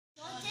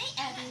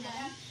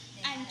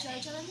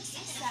Georgianis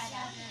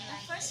Isada, the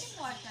first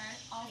reporter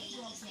of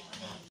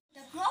Groupware.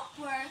 The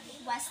Groupware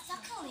was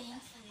tackling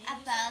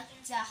about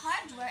the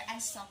hardware and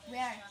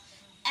software.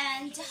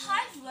 And the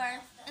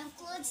hardware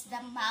includes the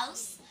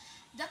mouse,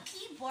 the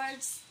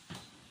keyboards,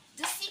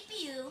 the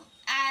CPU,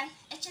 and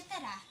etc.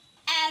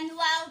 And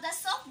while the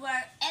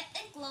software, it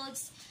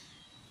includes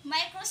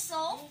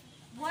Microsoft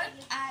Word,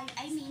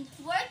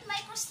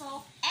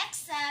 Microsoft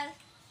Excel.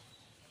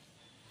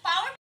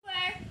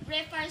 PowerPoint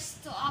refers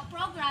to a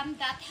program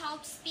that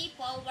helps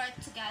people work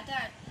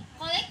together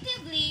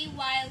collectively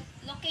while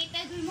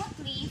located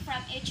remotely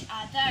from each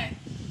other.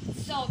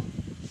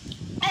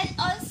 And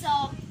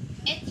also,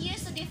 it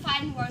used to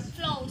define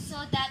workflow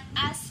so that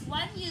as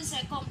one user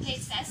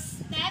completes a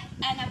step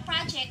in a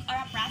project or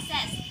a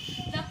process,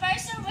 the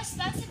person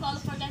responsible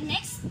for the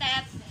next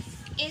step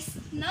is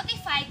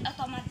notified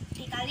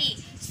automatically.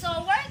 So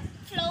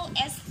workflow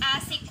is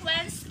a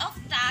sequence of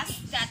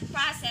tasks that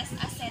process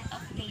a set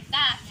of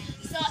data.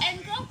 So in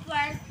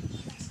Groupware,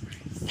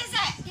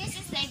 this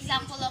is the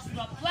example of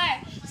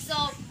Groupware. So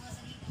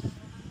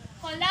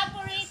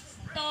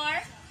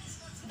collaborator,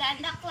 then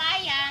the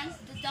client,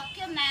 the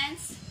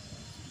documents,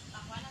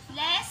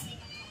 less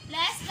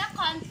the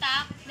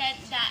contact, then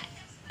the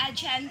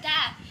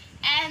agenda,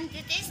 and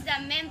it is the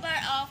member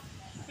of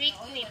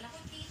Groupware.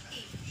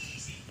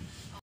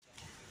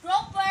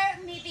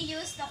 Groupware may be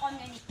used to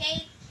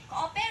communicate,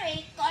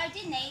 cooperate,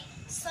 coordinate,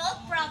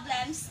 solve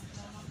problems,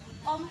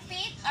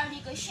 compete, or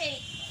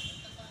negotiate.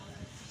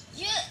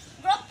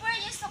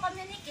 Groupware used to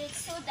communicate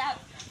so that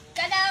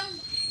kanang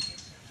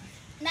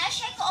na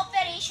siya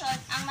cooperation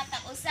ang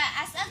matag-usa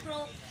as a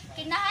group,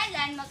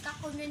 kinahanglan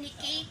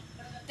magka-communicate,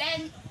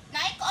 then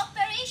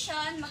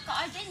na-cooperation,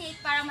 magka-coordinate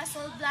para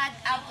masolve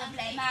ang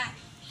problema.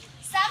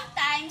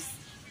 Sometimes,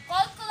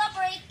 called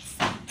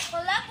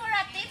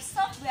collaborative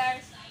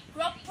software,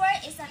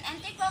 Groupware is an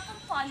integral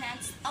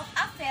component of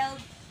a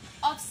field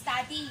of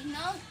study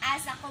known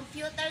as a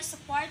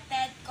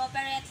computer-supported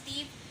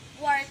cooperative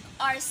work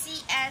or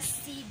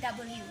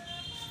CSCW.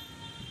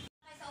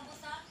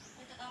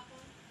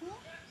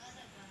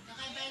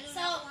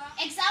 So,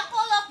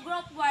 example of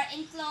Groupware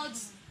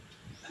includes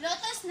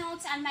Lotus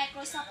Notes and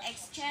Microsoft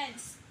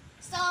Exchange.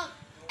 So,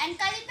 and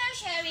calendar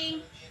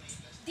sharing,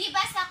 di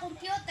ba sa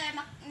computer,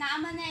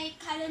 naaman na yung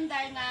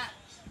calendar nga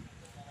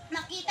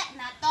makita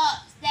na to.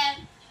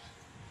 Then,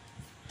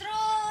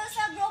 through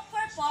sa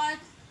Groupware pod,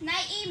 na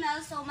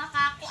email, so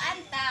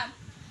makakuanta,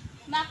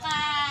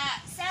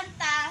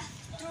 makasenta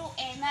through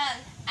email.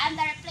 And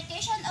the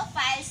replication of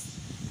files,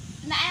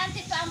 naayan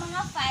dito ang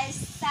mga files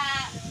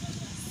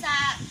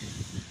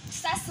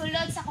sa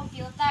sulod sa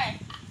computer.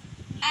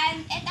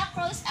 And it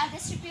across a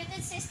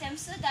distributed system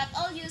so that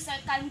all users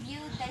can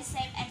view the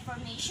same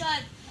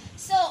information.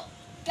 So,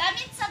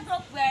 gamit sa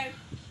Groupware,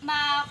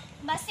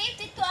 ma-save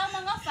dito ang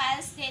mga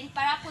files din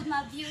para po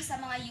ma-view sa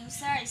mga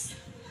users.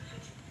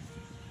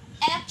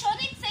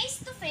 Electronic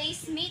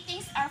face-to-face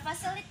meetings are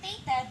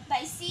facilitated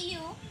by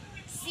CU,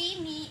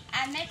 CME,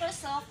 and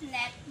Microsoft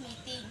Net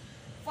Meeting.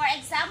 For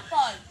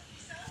example,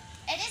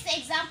 it is the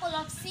example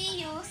of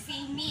CU,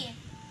 CME,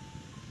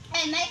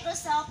 and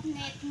Microsoft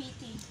Net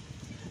Meeting.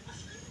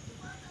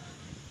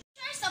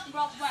 Features of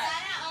Groupware.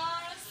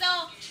 So,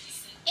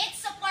 it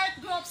supports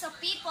groups of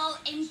people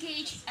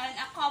engaged in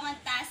a common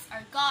task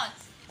or goal.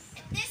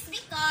 It is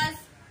because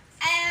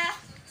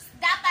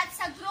dapat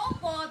sa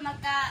grupo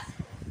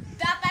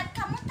dapat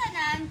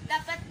kamutanan,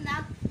 dapat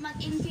na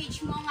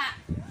mag-engage mo nga.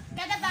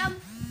 Kada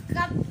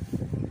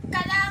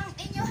kalang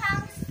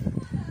inyuhang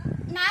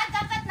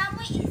dapat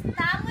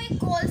namoy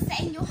goal sa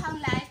inyuhang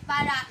life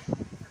para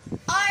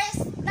or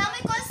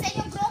namoy goal sa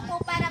inyong grupo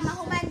para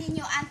mahuman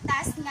ninyo ang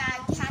task nga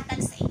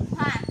gihatag sa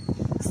inyuha.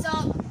 So,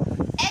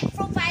 it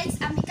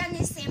provides a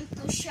mechanism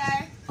to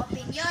share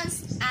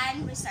opinions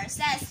and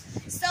resources.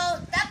 So,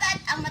 dapat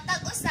ang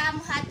matag-usa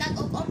mohatag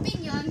og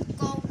opinion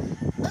kung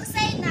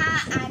unsay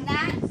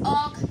ana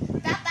og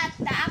dapat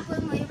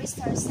daapon mo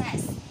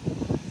resources.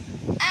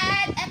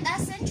 And a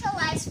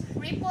centralized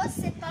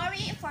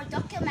repository for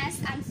documents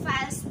and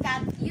files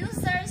that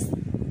users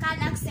can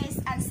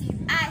access and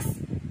save as.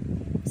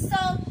 So,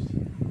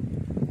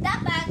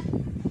 dapat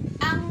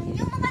ang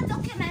yung mga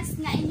documents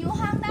na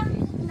inyuhang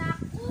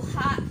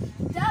nakuha,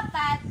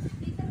 dapat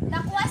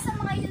nakuha sa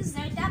mga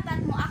user,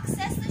 dapat mo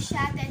access to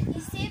siya, then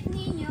i-save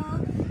ninyo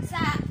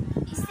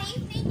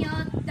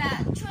the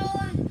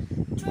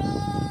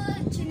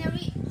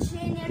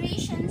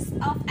generations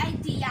of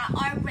idea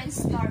or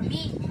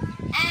brainstorming.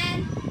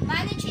 And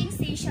managing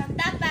station,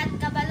 dapat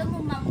kabalo mo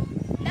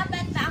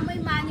dapat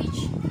naamoy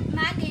managing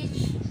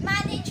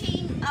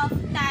of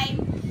time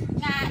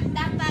nga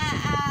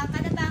dapat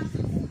kadabang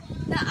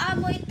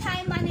naamoy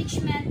time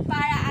management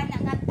para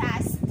nga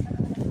task.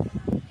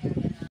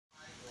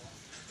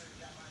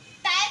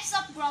 Types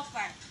of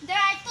Groupware. There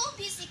are two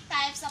basic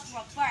types of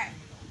Groupware.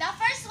 The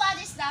first one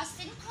is the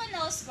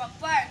synchronous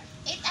Groupware.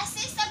 It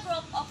assists a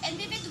group of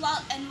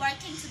individuals in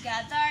working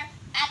together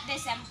at the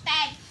same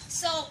time.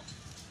 So,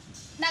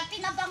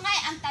 nagtinabangay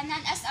ang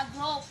tanan as a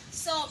group.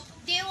 So,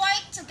 they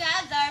work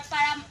together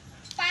para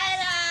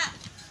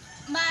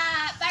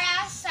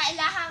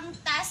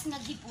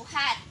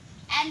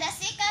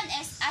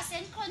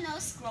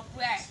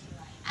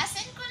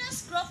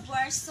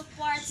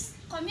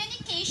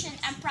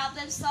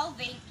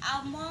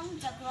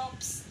the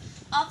groups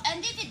of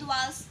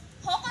individuals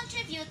who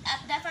contribute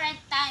at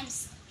different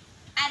times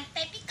and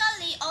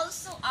typically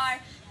also are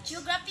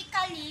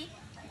geographically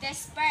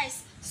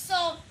dispersed.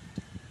 So,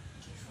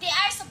 they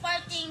are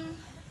supporting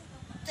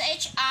to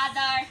each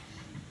other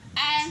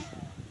and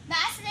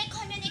naas na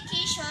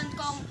communication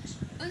kung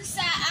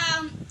unsa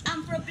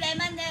ang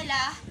problema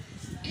nila,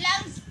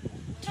 ilang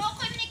through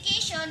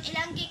communication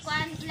ilang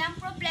gikuan ilang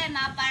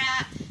problema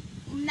para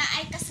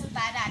naay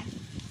kasulbaran.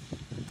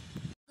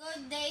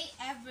 Good day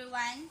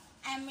everyone.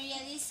 I'm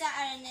Realisa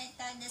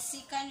Araneta, the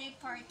second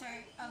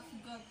reporter of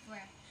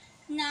Groupware.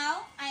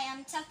 Now, I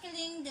am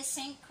tackling the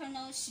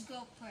synchronous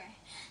Groupware.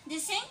 The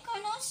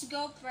synchronous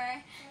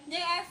Groupware,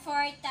 there are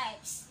 4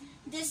 types.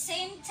 The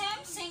same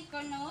time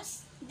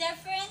synchronous,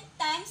 different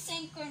time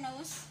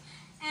synchronous,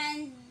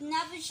 and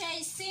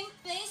nabusiya same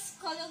place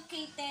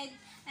collocated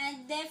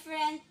and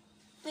different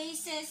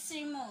places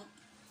remote.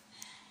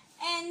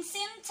 And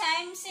same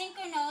time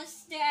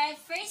synchronous, there are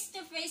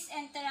face-to-face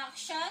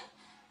interaction.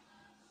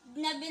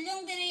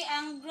 Nabilong diri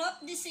ang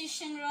group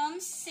decision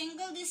rooms,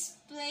 single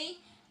display,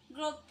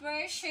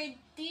 Groupware, shared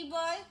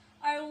table,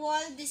 or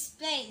wall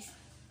displays.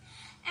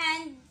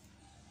 And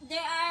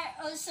there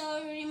are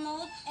also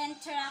remote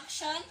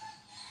interaction.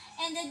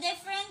 And the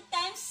different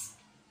times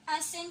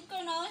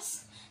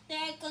asynchronous,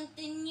 there are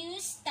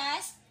continuous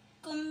task,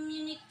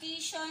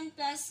 communication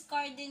plus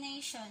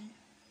coordination.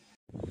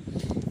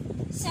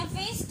 Sa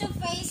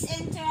face-to-face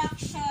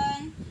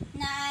interaction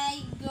na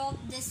ay group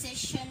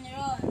decision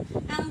room.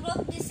 Ang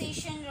group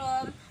decision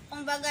room,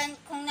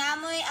 kung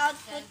namoy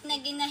output na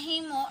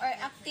ginahimo or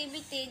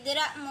activity,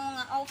 dira mo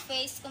nga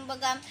office,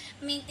 kumbaga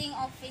meeting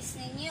office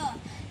ninyo.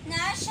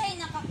 Na siya'y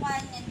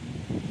nakakuan nga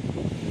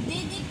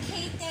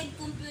dedicated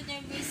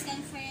computer-based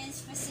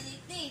conference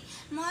facility.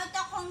 Mga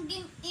kung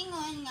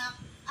ingon nga,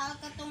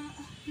 katong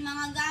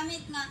mga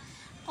gamit nga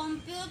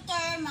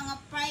computer, mga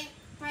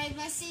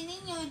privacy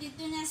ninyo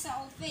dito na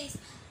sa office.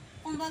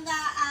 Kumbaga,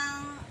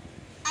 ang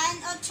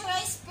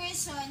unauthorized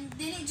person,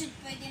 dili jud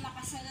pwede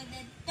makasulod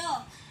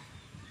dito.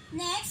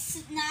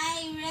 Next, na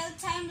ay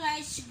real-time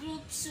large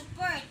group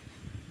support.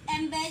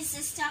 Embeds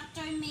sa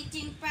structured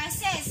meeting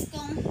process.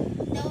 Kung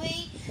the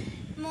way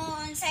mo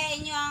sa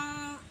inyo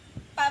ang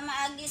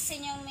pamaagi sa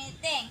inyong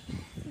meeting.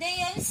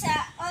 Dayon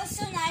sa,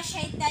 also na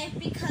siya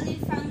typically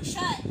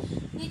function,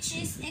 which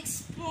is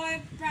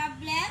explore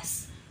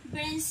problems,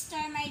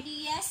 brainstorm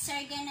ideas,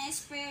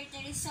 organize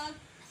priority result,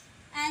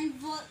 and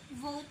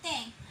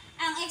voting.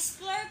 Ang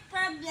explore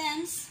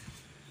problems,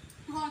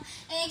 kung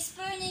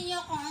i-explore ninyo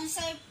kung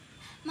unsay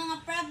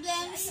mga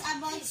problems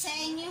about sa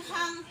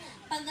inyong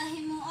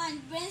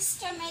paghahimuon.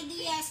 Brainstorm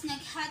ideas,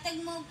 naghatag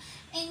mo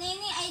any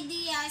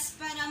ideas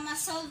para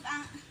ma-solve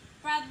ang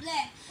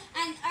problem.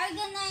 And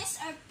organize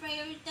or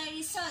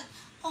priority result,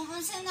 kung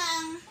unsa na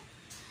ang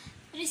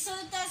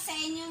resulta sa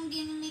inyong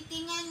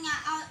ginimitingan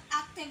nga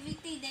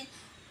activity din.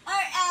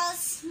 Or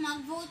else,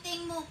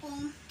 mag-voting mo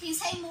kung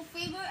kinsay mo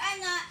favor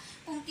ana,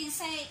 kung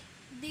kinsay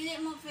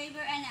dili mo favor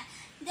ana.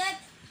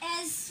 That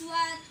is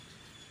what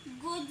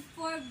good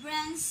for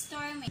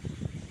brainstorming.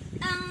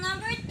 Ang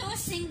number 2,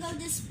 single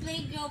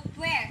display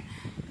Groupware.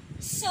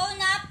 So,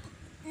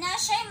 na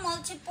siya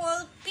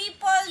multiple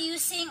people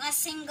using a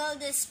single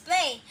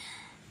display.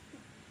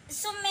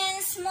 So,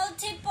 means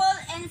multiple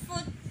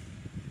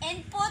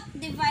input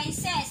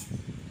devices.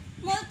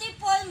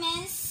 Multiple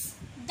means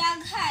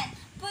daghan.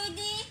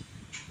 Pwede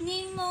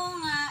nimo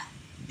nga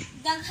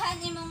daghan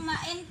imong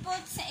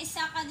ma-input sa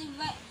isa ka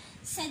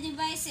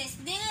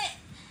devices.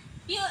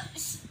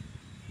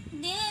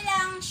 Dili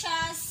lang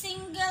siya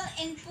single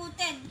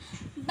inputted,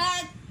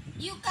 but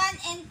you can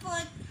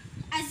input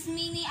as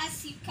many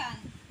as you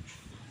can.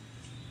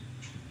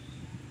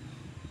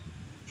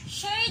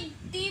 Shared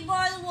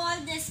table wall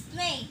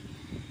display.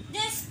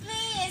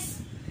 Display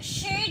is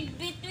shared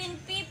between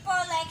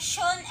people like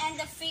shown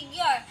in the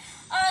figure.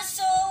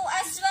 So,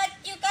 as what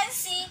you can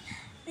see,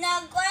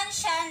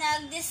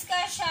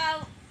 nag-discuss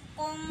siya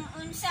kung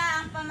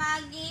unsa ang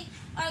pamagi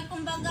or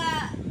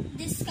kumbaga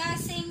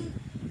discussing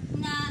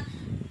na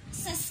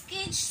sa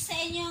sketch sa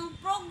inyong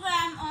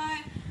program or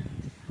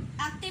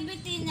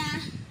activity na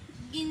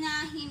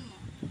ginahimo.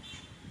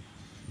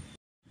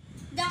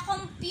 The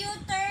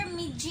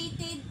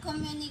computer-mediated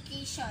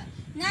communication.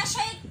 Na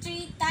siya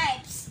 3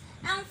 types.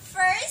 Ang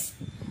first,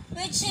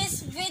 which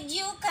is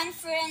video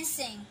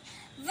conferencing.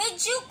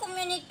 Video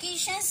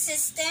communication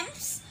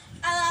systems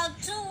allow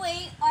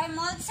two-way or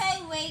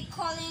multi-way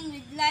calling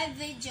with live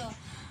video.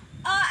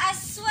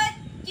 As what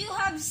you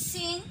have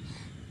seen,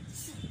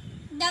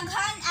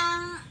 daghan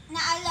ang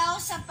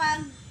naalaw sa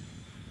pag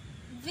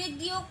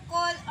video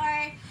call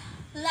or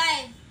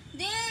live.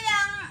 Dili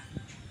lang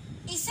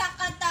isa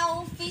ka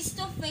tao face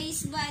to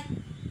face, but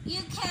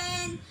you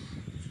can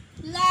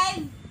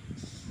live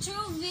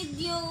through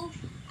video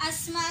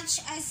as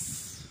much as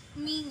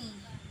many.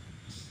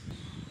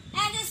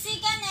 And the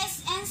second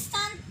is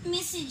instant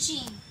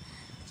messaging.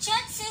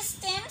 Chat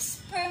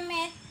systems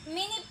permit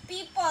many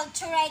people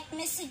to write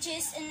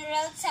messages in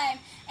real time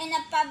in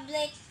a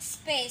public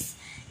space.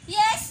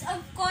 Yes,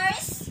 of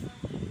course,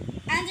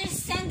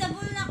 understand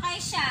sendable na kay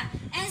siya.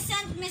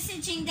 Instant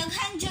messaging,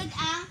 daghan jud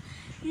ang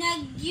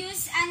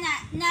nag-use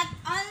ana, not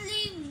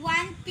only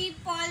one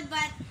people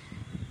but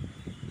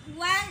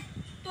one,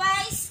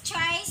 twice,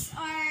 thrice,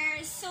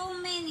 or so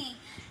many.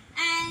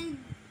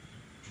 And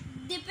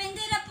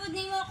depende na po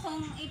nimo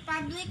kung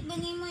i-public ba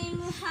nimo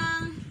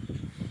imuhang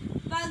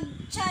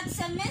pag-chat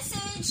sa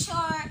message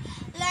or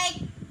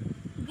like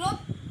group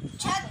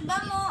chat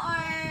ba mo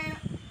or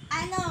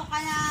ano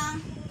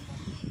kanang.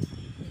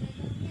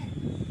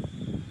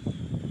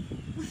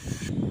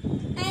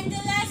 And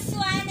the last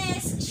one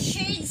is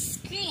shared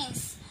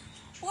screens.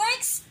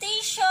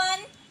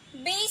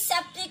 Workstation-based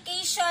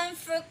application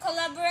for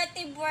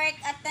collaborative work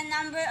at a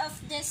number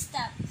of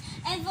desktop.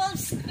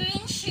 Involves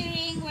screen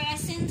sharing where a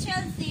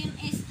central theme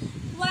is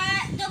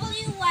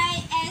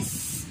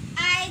WYSIWIS.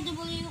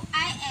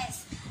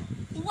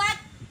 What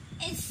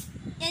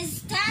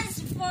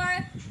stands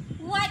for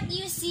what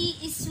you see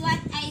is what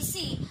I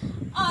see.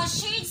 Oh,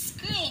 shared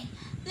screen.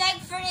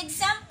 Like for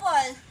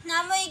example,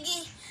 namoy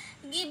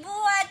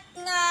gibuhat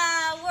nga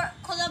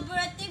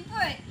collaborative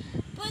work.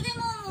 Pwede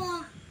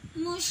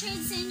mo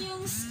share sa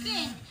inyong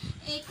screen.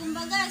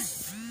 Kumbaga,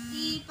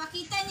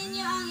 ipakita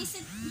ninyo ang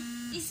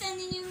isa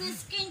ninyong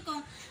screen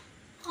kung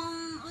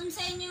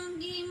unsay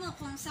inyong gihimo,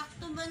 kung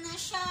sakto ba na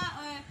siya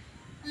or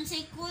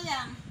unsay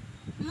kulang.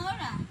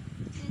 Mura.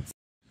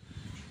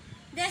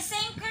 The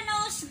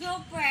synchronous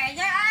groupware.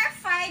 There are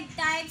 5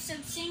 types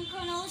of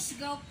synchronous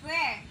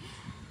groupware,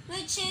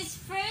 which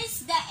is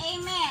first the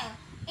email.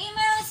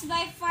 Email is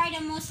by far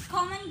the most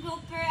common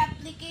groupware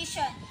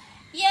application.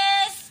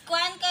 Yes,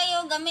 kuan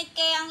kayo, gamit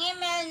kayo ang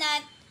email,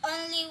 not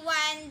only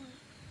one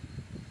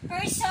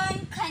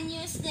person can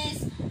use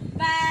this,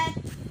 but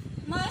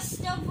most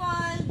of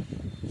all,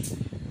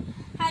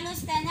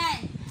 halos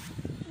tanan.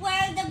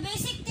 Well, the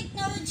basic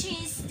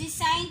technology is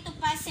designed to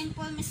pass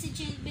simple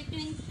messages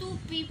between two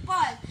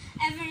people.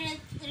 Every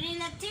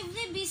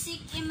relatively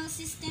basic email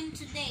system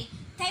today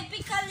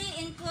typically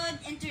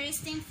include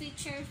interesting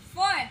feature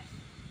for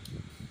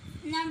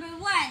number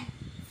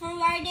 1,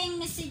 forwarding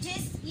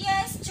messages.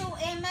 Yes,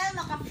 through email,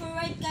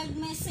 maka-forward kag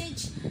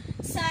message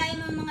sa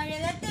imong mga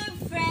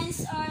relative,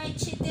 friends, or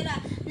etc.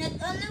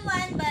 Not only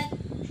one, but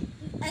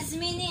as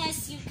many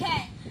as you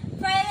can.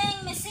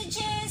 Filing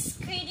messages,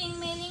 creating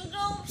mailing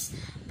groups,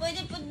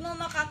 pwede po mo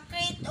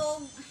maka-create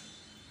o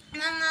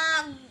mga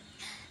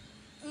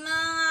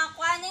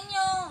kuha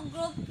ninyo,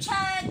 group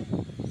chat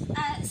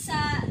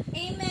sa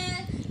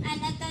email,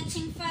 and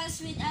attaching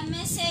files with a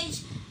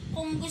message.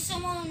 Kung gusto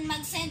mo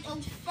mag-send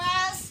og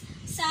files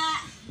sa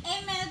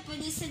email,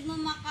 pwede sad mo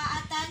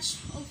maka-attach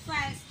og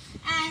files,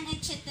 and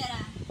etc.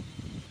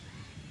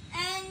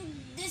 And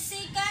the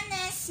second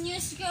is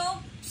news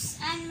groups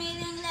and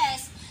mailing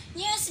lists.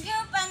 News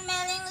group and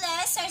mailing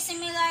lists are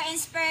similar in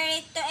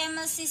spirit to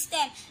email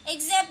system,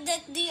 except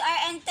that they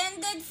are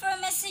intended for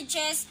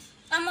messages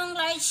among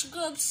large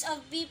groups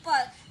of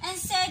people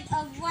instead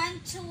of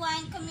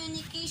one-to-one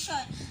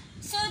communication.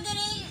 So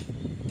there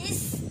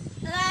is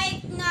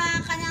like na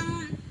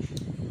kanang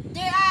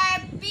there are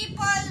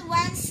people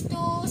wants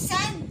to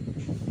send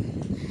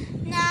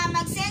na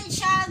mag-send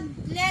siya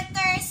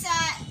letter sa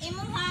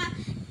imuha,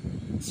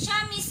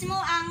 siya mismo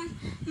ang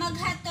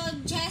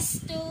maghatod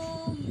just to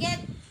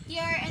get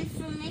your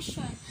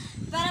information.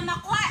 Para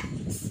makuha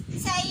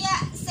sa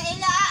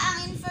ila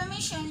ang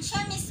information,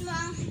 siya mismo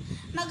ang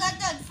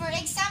maghatod. For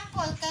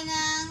example,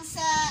 kanang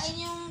sa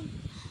inyong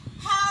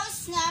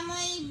house na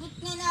may but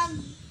nga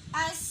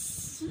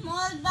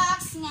small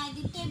box nga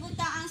dito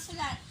butang ang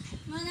sulat.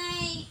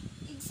 Munay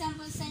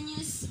example sa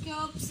news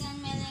groups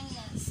and mailing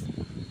lists.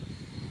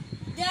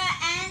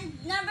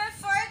 And number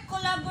 4,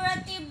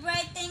 collaborative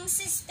writing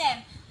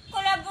system.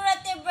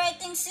 Collaborative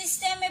writing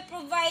system may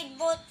provide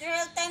both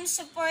real-time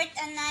support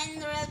and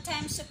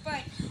non-real-time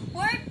support.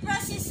 Word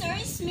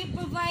processors may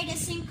provide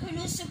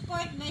asynchronous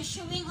support by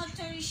showing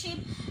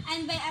authorship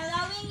and by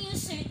allowing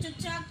user to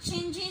track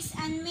changes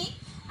and make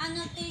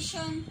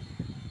annotation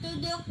to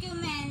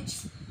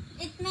documents.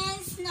 It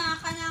means na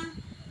kanang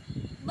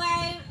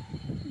by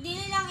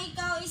dili lang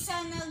ikaw isa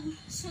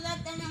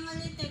nagsulat ng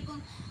letter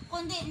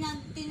kundi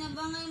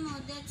nagtinabangay mo.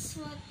 That's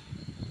what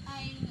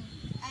I mean.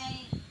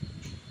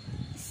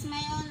 It's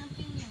my own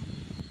opinion.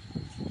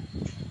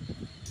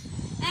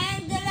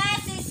 And the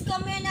last is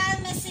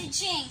communal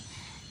messaging.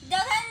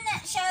 Daghan na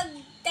siya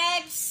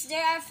types. There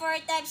are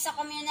 4 types of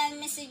communal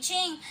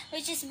messaging,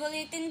 which is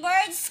bulletin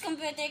boards,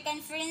 computer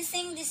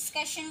conferencing,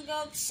 discussion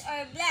groups,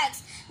 or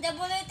blogs. The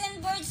bulletin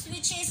boards,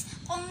 which is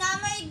kung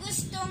namay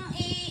gustong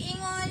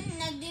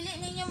iingon, nagdili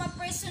ninyo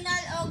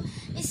ma-personal o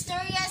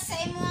istorya sa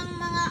imong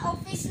mga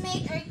office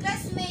mate or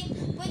classmate,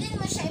 pwede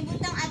mo siya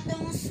ibutang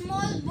atong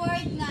small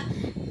board nga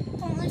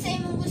kung unsa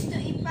imong gusto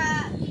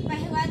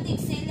ipahiwatig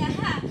sa ila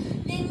ha.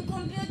 Then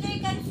computer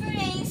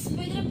conference,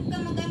 pwede po ka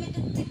magamit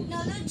og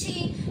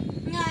technology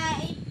nga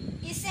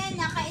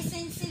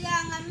naka-isend sila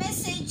nga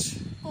message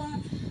kung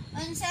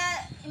unsa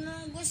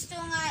imong gusto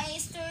nga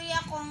istorya,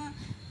 kung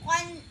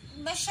kuan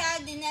ba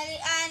siya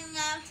dinalian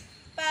nga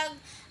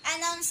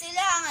pag-announce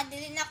sila nga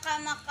dili na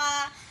ka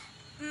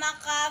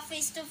maka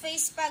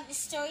face-to-face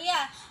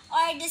pag-istorya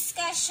or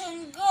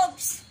discussion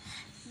groups.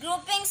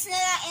 Groupings na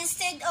lang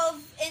instead of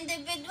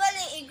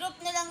individually, i-group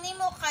na lang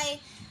nimo kay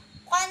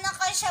kuan na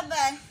ka siya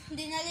ba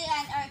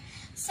dinalian or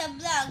sa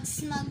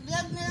vlogs,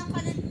 mag-vlog na lang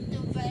ka dito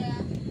para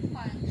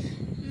kuan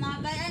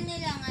mabalaan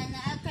nila nga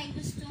na kay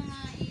gusto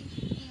nga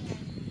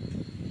i-ingon.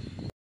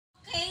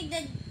 Okay,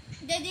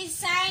 the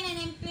design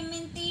and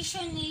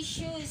implementation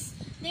issues.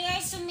 There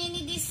are so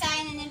many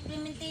design and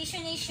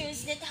implementation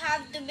issues that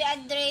have to be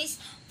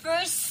addressed for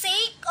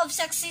sake of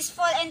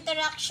successful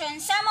interaction.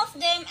 Some of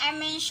them are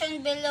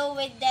mentioned below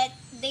with that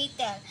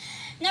detail.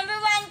 Number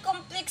 1,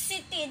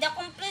 complexity. The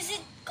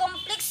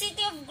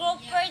complexity of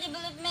Groupware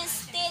development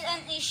is still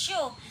an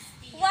issue.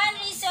 One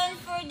reason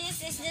for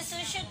this is the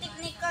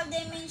socio-technical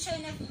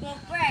dimension of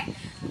Groupware.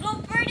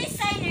 Groupware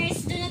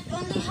designers do not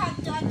only have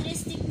to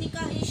address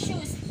technical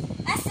issues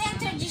as in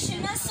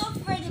traditional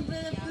software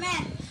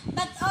development,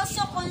 but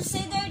also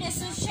consider the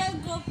social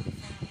group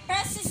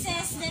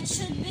processes that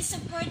should be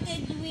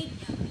supported with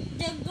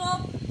the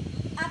group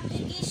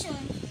application.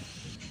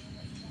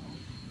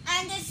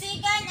 And the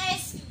second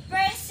is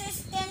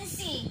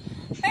persistency.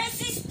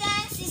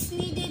 Persistence is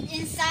needed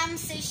in some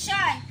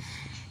sessions,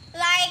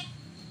 like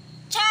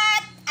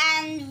chat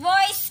and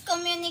voice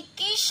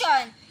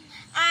communication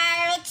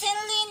are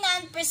routinely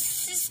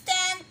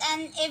non-persistent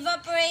and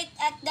evaporate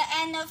at the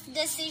end of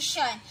the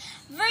session.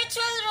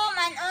 Virtual room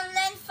and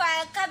online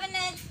file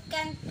cabinet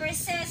can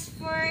persist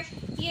for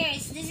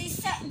years. The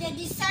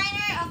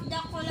designer of the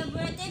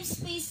collaborative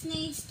space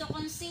needs to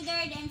consider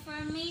the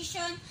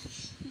information,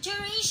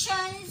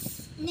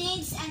 durations,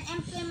 needs, and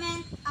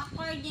implement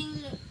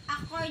accordingly.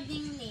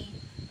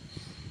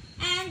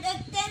 And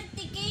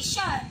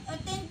authentication.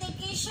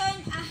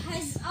 Authentication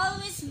has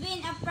always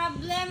been a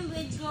problem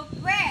with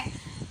Groupware.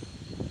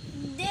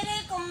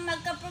 Dire kung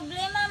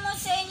magka-problema mo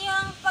sa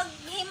inyong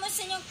paghimo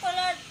sa inyong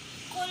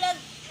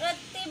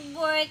collaborative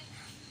work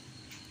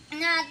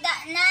na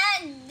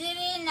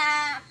dire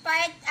na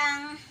part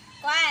ang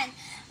kuan.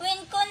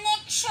 When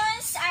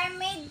connections are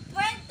made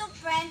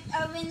point-to-point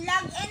or when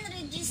login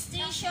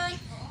registration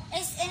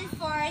is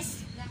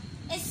enforced,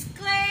 it's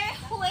clear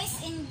who is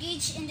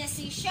engaged in the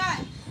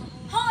session.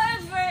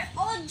 However,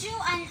 audio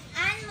and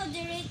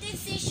unmoderated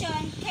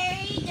session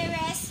carry the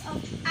rest of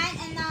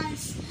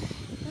unannounced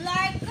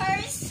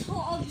lurkers who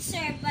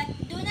observe but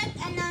do not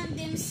announce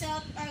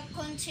themselves or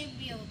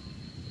contribute.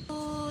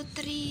 2,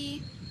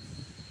 3,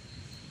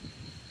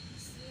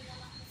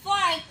 4.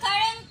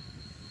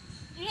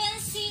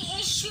 Currency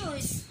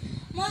issues.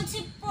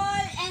 Multiple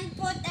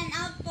input and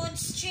output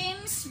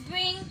streams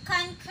bring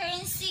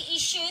concurrency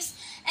issues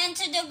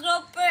into the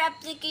Groupware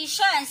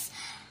applications,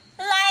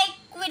 like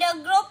with a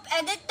group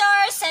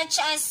editor such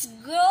as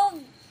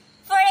Groove.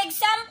 For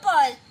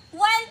example,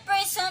 one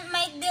person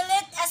might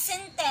delete a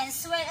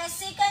sentence while a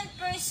second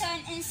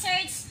person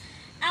inserts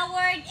a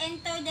word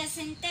into the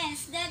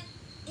sentence. That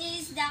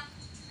is the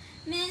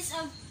means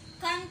of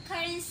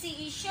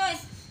concurrency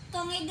issues.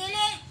 Kung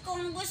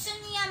gusto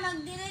niya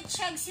mag-delete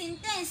siya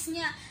sentence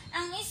niya,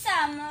 ang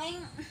isa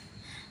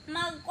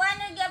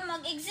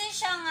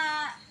mag-exist siya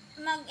nga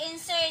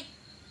mag-insert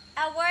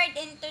a word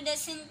into the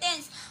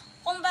sentence.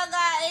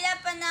 Kumbaga,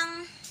 ila pa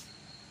ng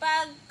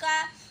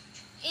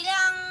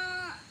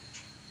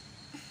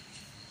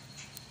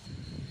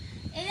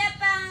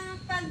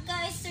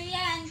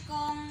pagka-istoryahan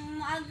kung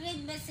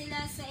ma-agreed ba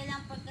sila sa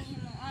ilang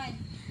pagkahimuon.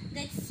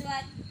 That's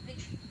what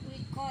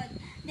we call.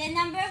 Then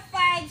number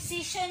 5,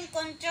 session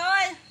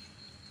control.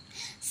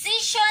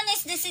 Session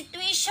is the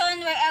situation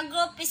where a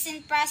group is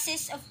in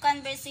process of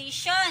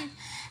conversation.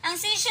 Ang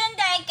session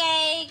dahil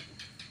kay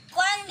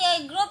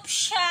group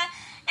siya,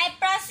 ay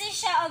process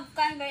siya of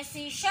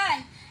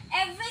conversation.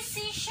 Every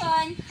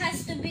session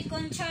has to be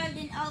controlled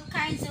in all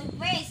kinds of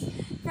ways,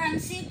 from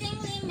setting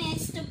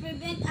limits to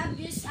prevent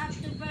abuse up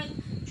to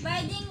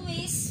providing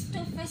ways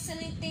to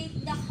facilitate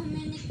the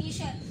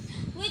communication,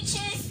 which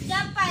is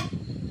dapat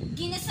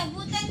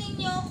ginasabutan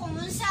ninyo kung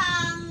unsa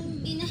ang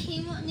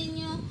ginahimo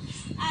ninyo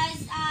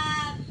as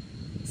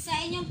sa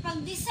inyong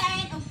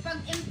pag-design o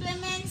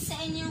pag-implement sa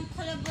inyong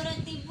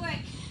collaborative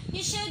work.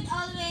 You should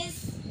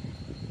always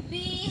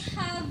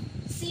have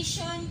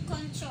session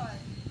control.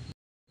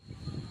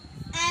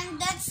 And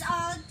that's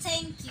all.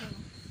 Thank you.